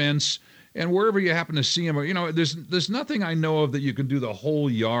that fence and wherever you happen to see them. There's nothing I know of that you can do the whole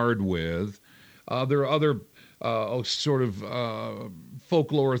yard with. There are other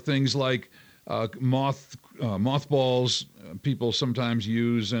folklore things like mothballs people sometimes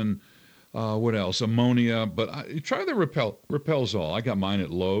use, and what else? Ammonia. But try the Repels All. I got mine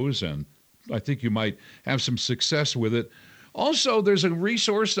at Lowe's, and I think you might have some success with it. Also, there's a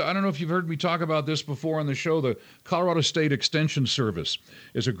resource. I don't know if you've heard me talk about this before on the show. The Colorado State Extension Service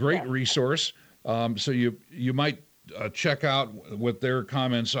is a great resource. So you might check out what their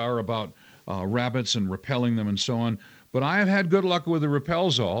comments are about rabbits and repelling them and so on. But I have had good luck with the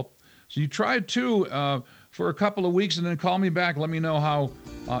Repels All. So you try it too for a couple of weeks and then call me back. Let me know how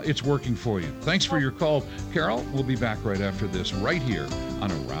it's working for you. Thanks for your call, Carol. We'll be back right after this right here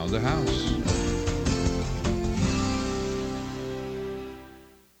on Around the House.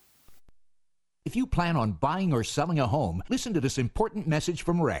 If you plan on buying or selling a home, listen to this important message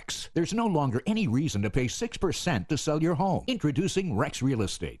from Rex. There's no longer any reason to pay 6% to sell your home. Introducing Rex Real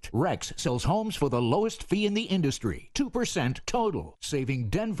Estate. Rex sells homes for the lowest fee in the industry, 2% total, saving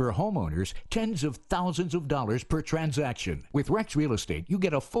Denver homeowners tens of thousands of dollars per transaction. With Rex Real Estate, you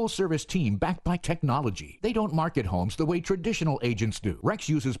get a full-service team backed by technology. They don't market homes the way traditional agents do. Rex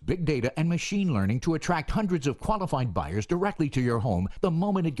uses big data and machine learning to attract hundreds of qualified buyers directly to your home the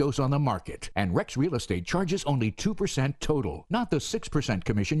moment it goes on the market. And Rex Real Estate charges only 2% total, not the 6%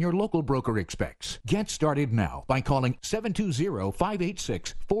 commission your local broker expects. Get started now by calling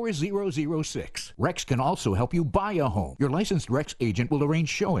 720-586-4006. Rex can also help you buy a home. Your licensed Rex agent will arrange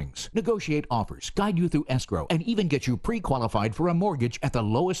showings, negotiate offers, guide you through escrow, and even get you pre-qualified for a mortgage at the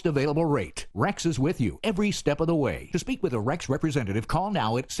lowest available rate. Rex is with you every step of the way. To speak with a Rex representative, call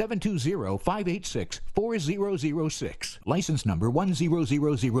now at 720-586-4006. License number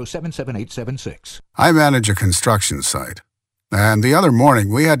 100077876. I manage a construction site, and the other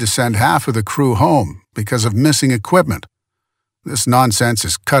morning we had to send half of the crew home because of missing equipment. This nonsense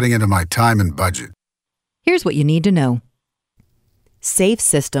is cutting into my time and budget. Here's what you need to know. Safe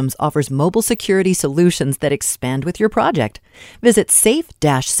Systems offers mobile security solutions that expand with your project. Visit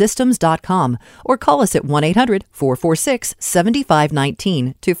safe-systems.com or call us at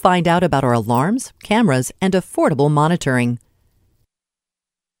 1-800-446-7519 to find out about our alarms, cameras, and affordable monitoring.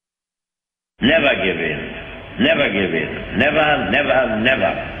 Never give in. Never give in. Never, never, never.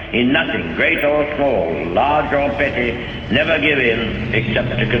 In nothing, great or small, large or petty, never give in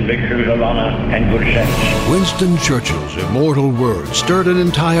except to convictions of honor and good sense. Winston Churchill's immortal words stirred an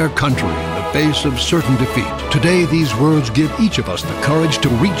entire country in the face of certain defeat. Today, these words give each of us the courage to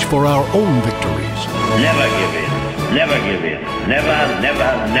reach for our own victories. Never give in. Never give in. Never,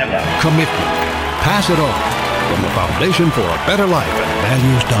 never, never. Commitment. Pass it on. From the Foundation for a Better Life at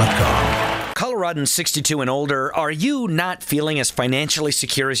values.com. Coloradans 62 and older, are you not feeling as financially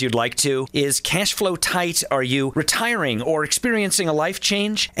secure as you'd like to? Is cash flow tight? Are you retiring or experiencing a life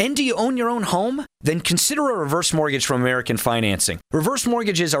change? And do you own your own home? Then consider a reverse mortgage from American Financing. Reverse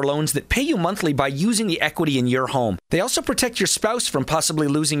mortgages are loans that pay you monthly by using the equity in your home. They also protect your spouse from possibly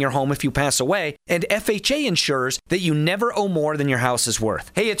losing your home if you pass away, and FHA ensures that you never owe more than your house is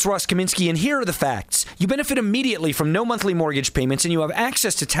worth. Hey, it's Ross Kaminsky, and here are the facts. You benefit immediately from no monthly mortgage payments, and you have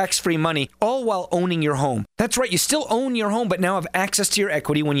access to tax-free money, all while owning your home. That's right, you still own your home, but now have access to your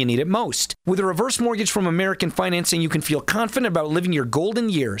equity when you need it most. With a reverse mortgage from American Financing, you can feel confident about living your golden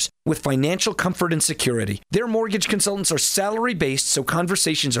years with financial comfort and security. Their mortgage consultants are salary-based, so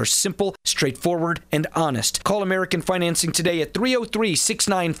conversations are simple, straightforward, and honest. Call American Financing today at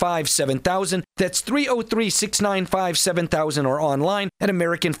 303-695-7000. That's 303-695-7000 or online at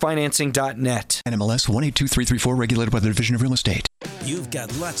americanfinancing.net. NMLS 182334, regulated by the Division of Real Estate. You've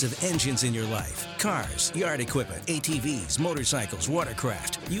got lots of engines in your life. Cars, yard equipment, ATVs, motorcycles,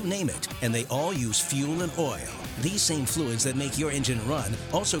 watercraft, you name it. And they all use fuel and oil. These same fluids that make your engine run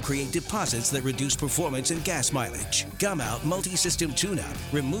also create deposits that reduce performance and gas mileage. Gumout Multi-System Tune-Up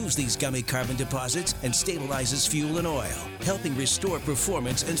removes these gummy carbon deposits and stabilizes fuel and oil, helping restore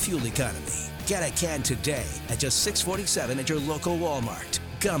performance and fuel economy. Get a can today at just $6.47 at your local Walmart.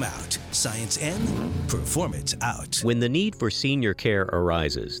 Gumout. Science in, performance out. When the need for senior care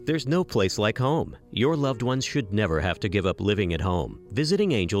arises, there's no place like home. Your loved ones should never have to give up living at home.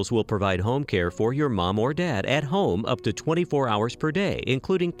 Visiting Angels will provide home care for your mom or dad at home up to 24 hours per day,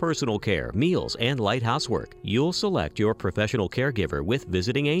 including personal care, meals, and light housework. You'll select your professional caregiver with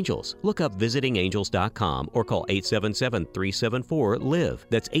Visiting Angels. Look up visitingangels.com or call 877-374-LIVE.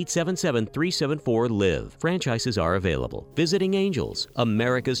 That's 877-374-LIVE. Franchises are available. Visiting Angels,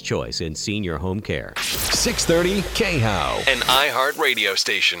 America's choice in senior home care. 630 KHOW, an iHeart radio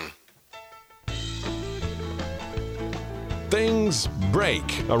station. Things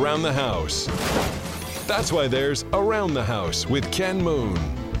break around the house. That's why there's Around the House with Ken Moon.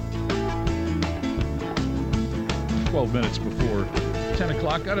 12 minutes before 10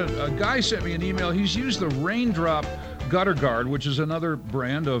 o'clock. Got a guy sent me an email. He's used the Raindrop Gutter Guard, which is another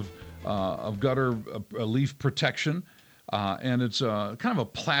brand of gutter leaf protection. And it's kind of a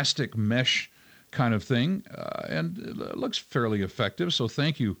plastic mesh kind of thing, and it looks fairly effective. So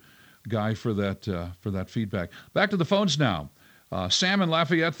thank you, Guy, for that feedback. Back to the phones now. Sam in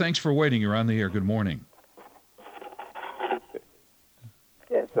Lafayette, thanks for waiting. You're on the air. Good morning.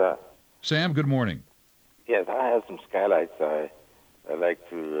 Yes, Sam, good morning. Yes, I have some skylights I like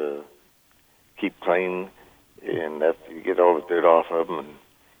to keep clean, and after you get all the dirt off of them,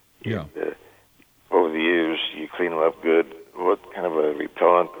 and over the years you clean them up good. What kind of a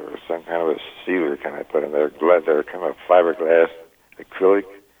repellent or some kind of a sealer can I put in there? They're kind of fiberglass, acrylic.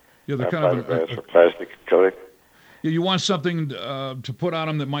 Yeah, they're kind of fiberglass or plastic acrylic. Yeah, you want something to put on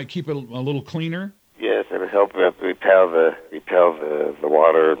them that might keep it a little cleaner? Yes, it would help repel the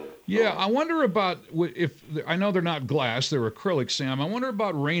water. Yeah, I wonder about if I know they're not glass, they're acrylic, Sam. I wonder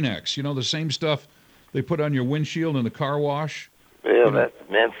about Rain-X. You know, the same stuff they put on your windshield in the car wash. Well, that's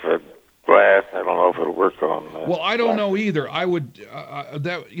meant for glass. I don't know if it'll work on. Well, I don't know either. I would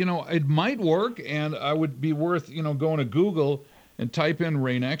it might work, and I would be worth going to Google and type in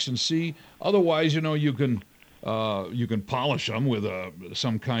Rain-X and see. Otherwise, you can polish them with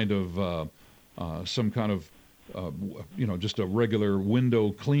some kind of just a regular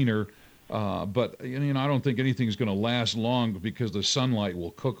window cleaner. But I don't think anything's going to last long because the sunlight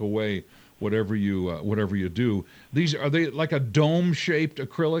will cook away whatever you do. Are they like a dome-shaped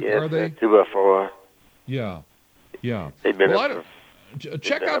acrylic? Yes, are they? 2x4. Yeah. Well,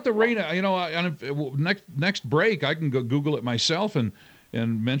 check out the Rain. Next break, I can go Google it myself and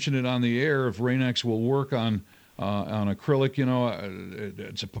mention it on the air if Rain-X will work on acrylic.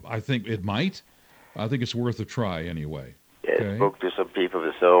 I think it might. I think it's worth a try anyway. Yeah, I spoke to some people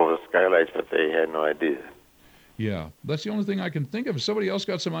that sell the skylights, but they had no idea. Yeah, that's the only thing I can think of. If somebody else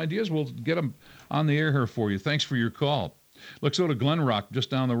got some ideas, we'll get them on the air here for you. Thanks for your call. Let's go to Glen Rock,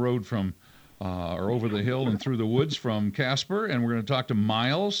 just down the road from, or over the hill and through the woods from Casper, and we're going to talk to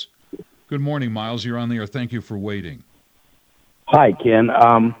Miles. Good morning, Miles. You're on the air. Thank you for waiting. Hi, Ken.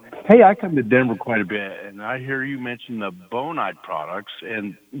 Hey, I come to Denver quite a bit, and I hear you mention the Bonide products.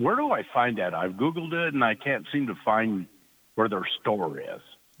 And where do I find that? I've Googled it, and I can't seem to find where their store is.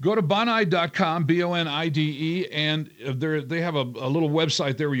 Go to bonide.com, BONIDE, and they have a little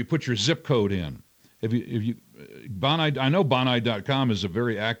website there where you put your zip code in. If you Bonide, I know bonide.com is a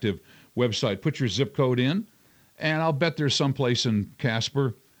very active website. Put your zip code in, and I'll bet there's someplace in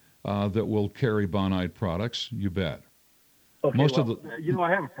Casper that will carry Bonide products. You bet. Okay,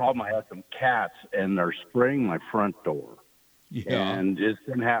 I have a problem. I have some cats, and they're spraying my front door. Yeah. And it's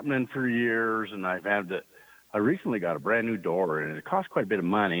been happening for years, and I recently got a brand new door, and it costs quite a bit of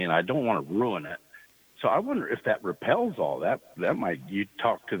money, and I don't want to ruin it. So I wonder if that repels all that. You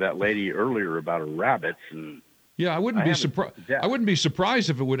talked to that lady earlier about rabbits, and yeah, I wouldn't be surprised. I wouldn't be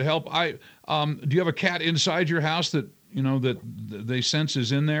surprised if it would help. Do you have a cat inside your house that they sense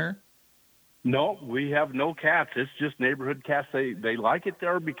is in there? No, we have no cats. It's just neighborhood cats. They like it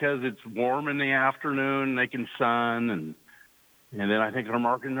there because it's warm in the afternoon. They can sun, and then I think they're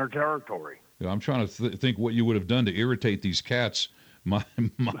marking their territory. Yeah, I'm trying to think what you would have done to irritate these cats,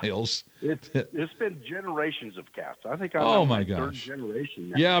 Miles. It's been generations of cats. I think I'm on my third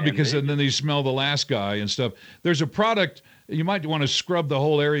generation now. Yeah, because then they smell the last guy and stuff. There's a product, you might want to scrub the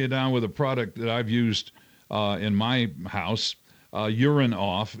whole area down with a product that I've used in my house, Urine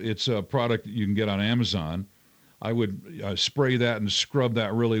Off. It's a product that you can get on Amazon. I would spray that and scrub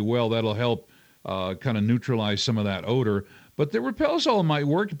that really well. That'll help kind of neutralize some of that odor. But the Repelzol might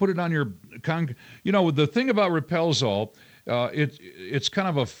work. You put it on your the thing about Repelzol, it's kind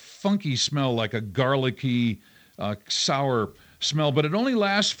of a funky smell, like a garlicky, sour smell, but it only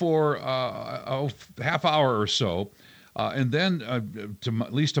lasts for a half hour or so. And then,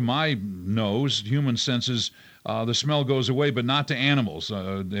 at least to my nose, human senses, the smell goes away, but not to animals.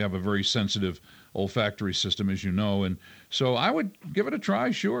 They have a very sensitive olfactory system, as you know. And so I would give it a try,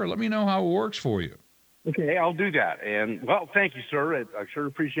 sure. Let me know how it works for you. Okay, I'll do that. And, well, thank you, sir. I sure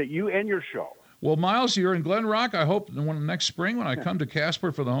appreciate you and your show. Well, Miles, you're in Glen Rock. I hope next spring when I come to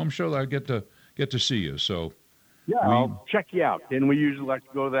Casper for the home show that I get to see you. So yeah, I'll check you out. And we usually like to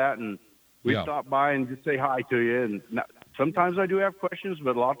go to that, and we stop by and just say hi to you. And sometimes I do have questions,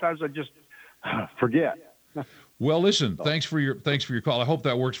 but a lot of times I just forget. Well, listen, thanks for your call. I hope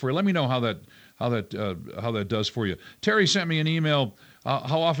that works for you. Let me know how that does for you. Terry sent me an email.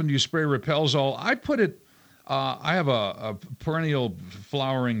 How often do you spray Repelzol? I put it. I have a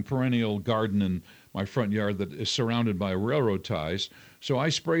flowering perennial garden in my front yard that is surrounded by railroad ties. So I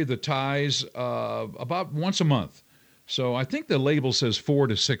spray the ties about once a month. So I think the label says 4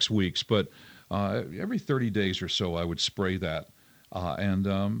 to 6 weeks, but every 30 days or so I would spray that. And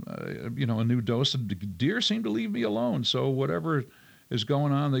a new dose. Deer seem to leave me alone. So whatever is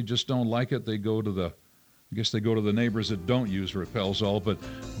going on, they just don't like it. They go to the neighbors that don't use Repelzol. But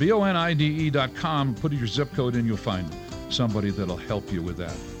bonide.com, put your zip code in, you'll find somebody that'll help you with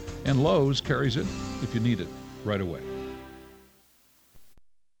that. And Lowe's carries it if you need it right away.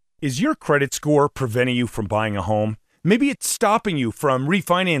 Is your credit score preventing you from buying a home? Maybe it's stopping you from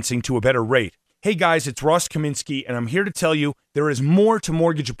refinancing to a better rate. Hey guys, it's Russ Kaminsky, and I'm here to tell you there is more to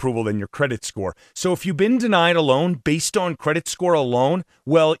mortgage approval than your credit score. So if you've been denied a loan based on credit score alone,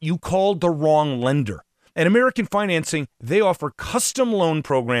 well, you called the wrong lender. At American Financing, they offer custom loan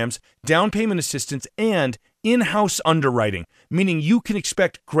programs, down payment assistance, and in-house underwriting, meaning you can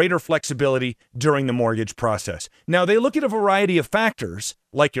expect greater flexibility during the mortgage process. Now, they look at a variety of factors,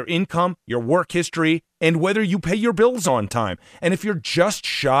 like your income, your work history, and whether you pay your bills on time. And if you're just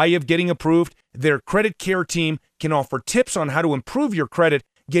shy of getting approved, their credit care team can offer tips on how to improve your credit,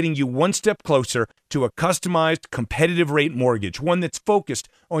 getting you one step closer to a customized, competitive rate mortgage, one that's focused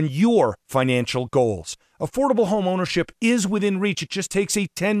on your financial goals. Affordable home ownership is within reach. It just takes a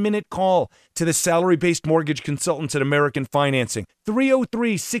 10-minute call to the salary-based mortgage consultants at American Financing,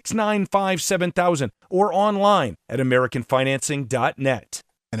 303-695-7000, or online at americanfinancing.net.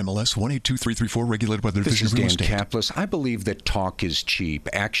 NMLS 182334, regulated by the Division of Real Estate. This is Dan Kaplis. I believe that talk is cheap.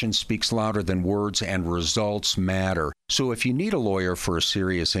 Action speaks louder than words, and results matter. So if you need a lawyer for a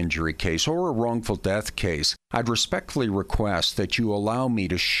serious injury case or a wrongful death case, I'd respectfully request that you allow me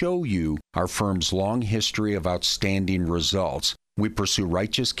to show you our firm's long history of outstanding results. We pursue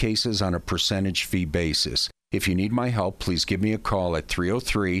righteous cases on a percentage fee basis. If you need my help, please give me a call at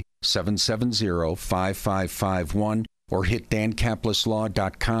 303-770-5551 or hit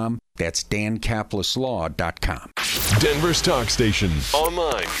dankapleslaw.com. That's dankapleslaw.com. Denver's talk station.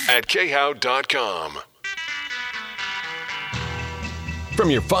 Online at khow.com. From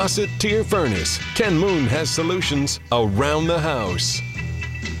your faucet to your furnace, Ken Moon has solutions around the house.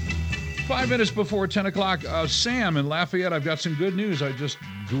 5 minutes before 10 o'clock. Sam in Lafayette, I've got some good news. I just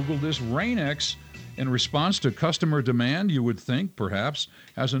Googled this. Rain-X, in response to customer demand, you would think, perhaps,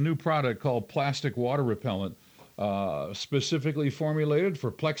 has a new product called Plastic Water Repellent, specifically formulated for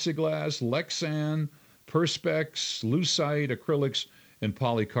plexiglass, Lexan, Perspex, Lucite, acrylics, and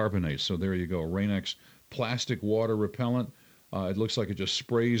polycarbonates. So there you go, Rain-X Plastic Water Repellent. It looks like it just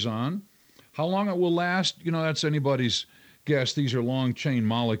sprays on. How long it will last, that's anybody's guess. These are long-chain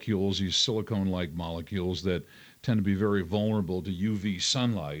molecules, these silicone-like molecules that tend to be very vulnerable to UV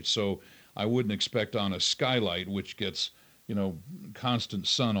sunlight. So I wouldn't expect on a skylight, which gets, constant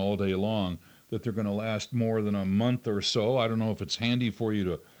sun all day long, that they're going to last more than a month or so. I don't know if it's handy for you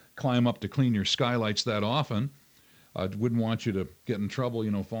to climb up to clean your skylights that often. I wouldn't want you to get in trouble,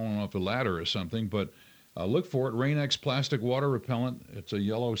 falling off a ladder or something, but look for it, Rain-X Plastic Water Repellent. It's a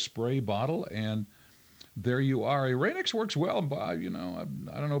yellow spray bottle, and there you are. Rain-X works well, I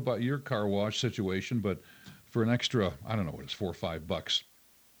don't know about your car wash situation, but for an extra, I don't know what it's, $4 or $5,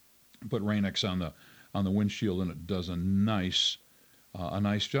 put Rain-X on the windshield, and it does a nice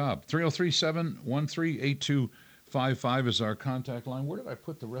job. 303-713-8255 is our contact line. Where did I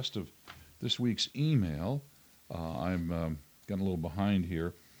put the rest of this week's email? I'm getting a little behind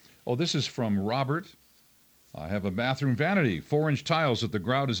here. Oh, this is from Robert. I have a bathroom vanity, 4-inch tiles that the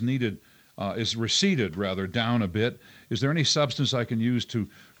grout is receded down a bit. Is there any substance I can use to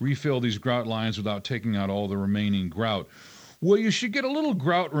refill these grout lines without taking out all the remaining grout? Well, you should get a little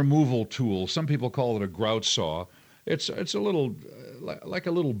grout removal tool. Some people call it a grout saw. It's a little, like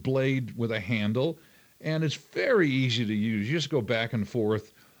a little blade with a handle, and it's very easy to use. You just go back and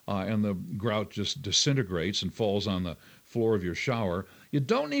forth, and the grout just disintegrates and falls on the floor of your shower. You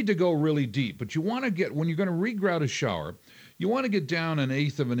don't need to go really deep, but you want to get, when you're going to regrout a shower, you want to get down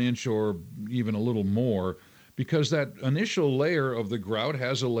 1/8 of an inch or even a little more, because that initial layer of the grout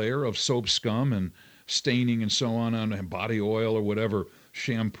has a layer of soap scum and staining and so on, and body oil or whatever,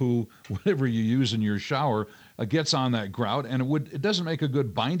 shampoo, whatever you use in your shower, gets on that grout, and it doesn't make a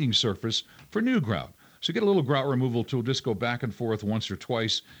good binding surface for new grout. So get a little grout removal tool, just go back and forth once or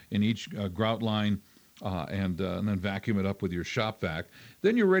twice in each grout line, and then vacuum it up with your shop vac.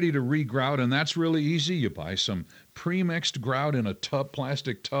 Then you're ready to re-grout, and that's really easy. You buy some pre-mixed grout in a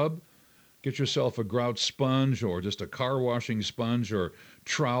plastic tub. Get yourself a grout sponge or just a car washing sponge or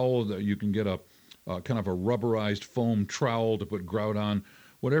trowel. You can get a kind of a rubberized foam trowel to put grout on.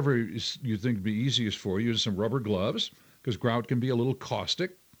 Whatever you think would be easiest for you. Use some rubber gloves, because grout can be a little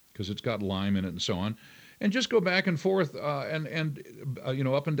caustic because it's got lime in it and so on. And just go back and forth and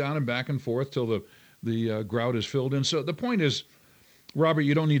up and down and back and forth till the grout is filled in. So the point is, Robert,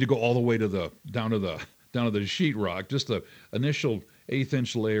 you don't need to go all the way down to the sheetrock. Just the initial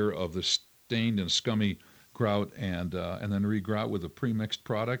 1/8-inch layer of the stained and scummy grout, and then re-grout with a pre-mixed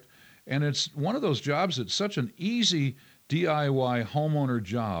product. And it's one of those jobs that's such an easy DIY homeowner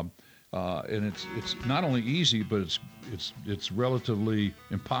job, and it's not only easy, but it's relatively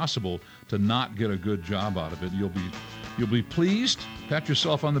impossible to not get a good job out of it. You'll be pleased. Pat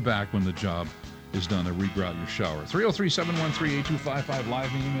yourself on the back when the job is done to regrout your shower. 303-713-8255,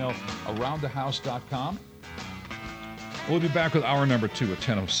 live email aroundthehouse.com. We'll be back with hour number 2 at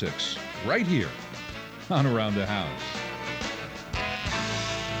 10:06, right here on Around the House.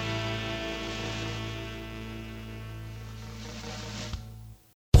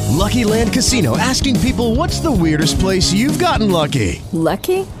 Lucky Land Casino, asking people, what's the weirdest place you've gotten lucky?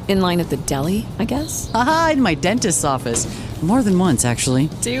 Lucky? In line at the deli, I guess? Aha, in my dentist's office. More than once, actually.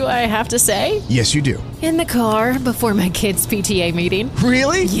 Do I have to say? Yes, you do. In the car before my kids' PTA meeting.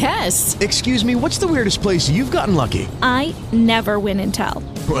 Really? Yes. Excuse me, what's the weirdest place you've gotten lucky? I never win and tell.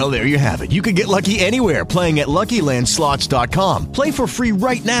 Well, there you have it. You can get lucky anywhere, playing at LuckyLandSlots.com. Play for free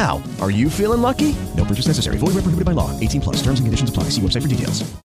right now. Are you feeling lucky? No purchase necessary. Void where prohibited by law. 18+. Terms and conditions apply. See website for details.